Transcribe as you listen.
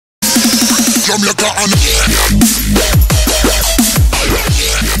Jamaica and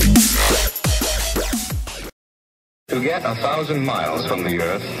To get 1,000 miles from the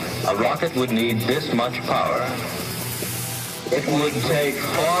Earth, a rocket would need this much power. It would take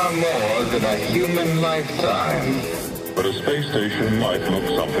far more than a human lifetime. But a space station might look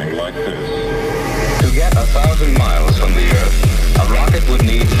something like this. To get 1,000 miles from the Earth, a rocket would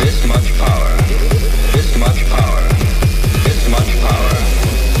need this much power. This much power. This much power.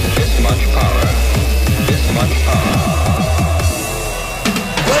 This much power. This much power.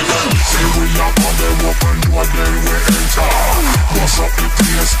 say we up on them open door, then we enter. Bust up the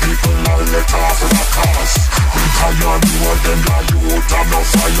place, people now let off the cars. Because you know them that you have no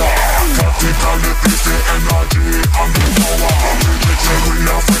fire. Tactically place the energy and the power. Reject say we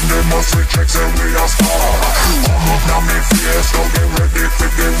are friend, they must reject say we are star. Come up now me face, now get ready for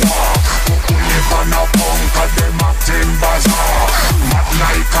the war. But we live on a punk and them acting bazaar. Mad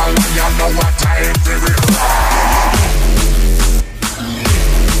like a lion, know what time for we roar.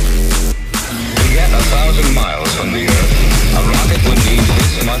 To get 1,000 miles from the Earth, a rocket would need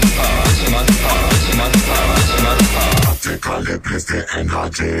this much power, this much power, this much power, this much power. Tactically place the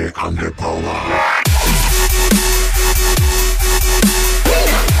energy and the power.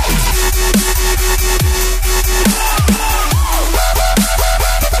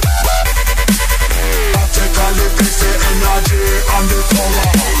 Tactically place the energy and the power.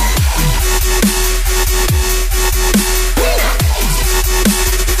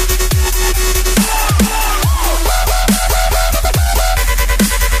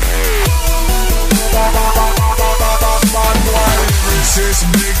 This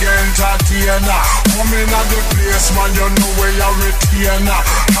big entertainer, coming at the place, man, you know where you're retainer.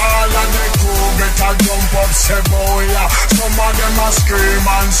 All of the crew better jump up, say boy, yeah. Some of them a scream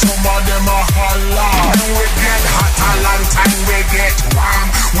and some of them a holler. When we get hot a long time, we get warm.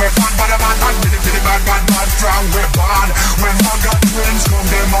 We're bad, bad, bad, bad, bitty, bad, bad, bad, from we're born. When Maga twins come,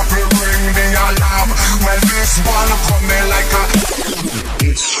 them up, we ring the alarm. When this one come in like a,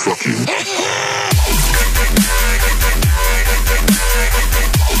 it's fucking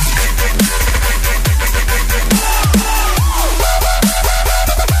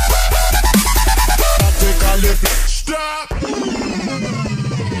stop.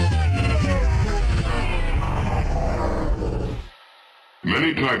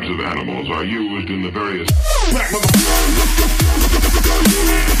 Many types of animals are used in the various...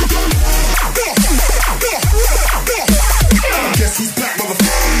 Guess who's back,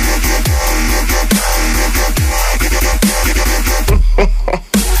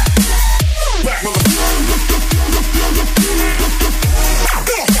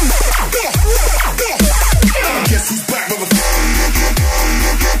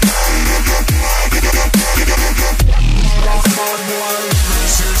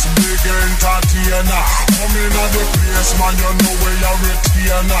 coming at the place, man, you know where you're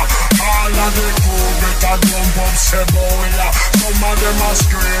retainer. All of the crew better jump up, say boy, yeah. Some of them a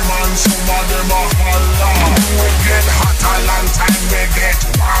scream and some of them a holler. We get hot a long time, we get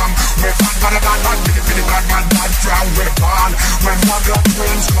warm. We bad, bad, bad, bad, bitty, bad, bad, bad, from we born. When Maga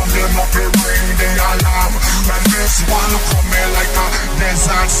twins come, them up, we ring the alarm. When this one come in like a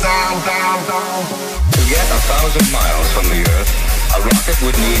desert storm, down, down. To get 1,000 miles from the Earth, a rocket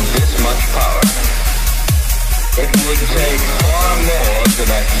would need this much power. It would take far more than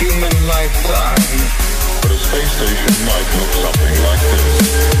a human lifetime. But a space station might look something like this.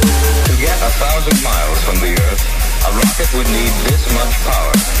 To get 1,000 miles from the Earth, a rocket would need this much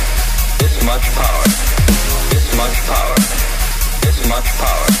power. This much power. This much power. This much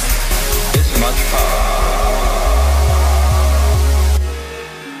power. This much power.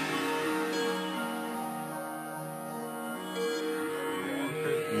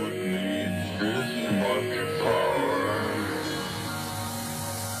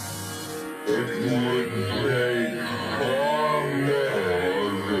 It would